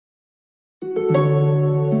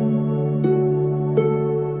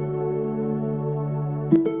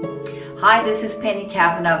Hi, this is Penny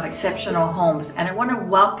Kavanagh of Exceptional Homes, and I want to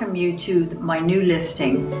welcome you to my new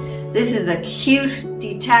listing. This is a cute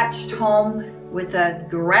detached home with a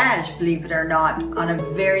garage, believe it or not, on a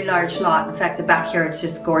very large lot. In fact, the backyard is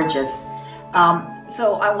just gorgeous.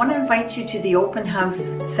 So I want to invite you to the open house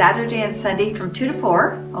Saturday and Sunday from 2 to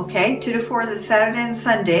 4, okay? 2 to 4 this Saturday and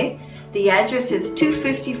Sunday. The address is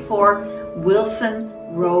 254 Wilson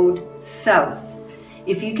Road South.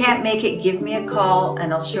 If you can't make it, give me a call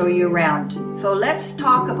and I'll show you around. So let's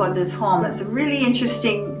talk about this home. It's a really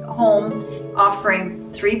interesting home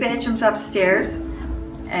offering 3 bedrooms upstairs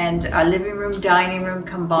and a living room, dining room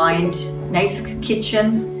combined, nice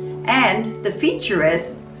kitchen, and the feature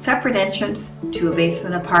is separate entrance to a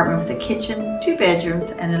basement apartment with a kitchen, 2 bedrooms,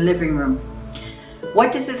 and a living room.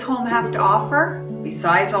 What does this home have to offer?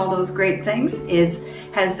 Besides all those great things,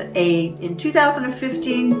 in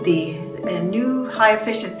 2015, a new high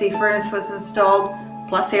efficiency furnace was installed,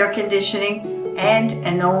 plus air conditioning, and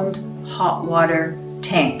an owned hot water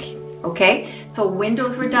tank. Okay, so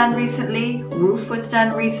windows were done recently, roof was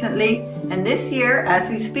done recently, and this year,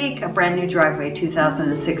 as we speak, a brand new driveway,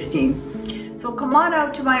 2016. So come on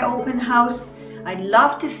out to my open house. I'd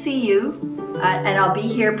love to see you, and I'll be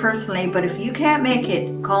here personally, but if you can't make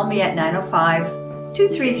it, call me at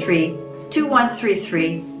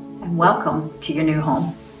 905-233-2133, and welcome to your new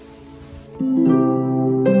home.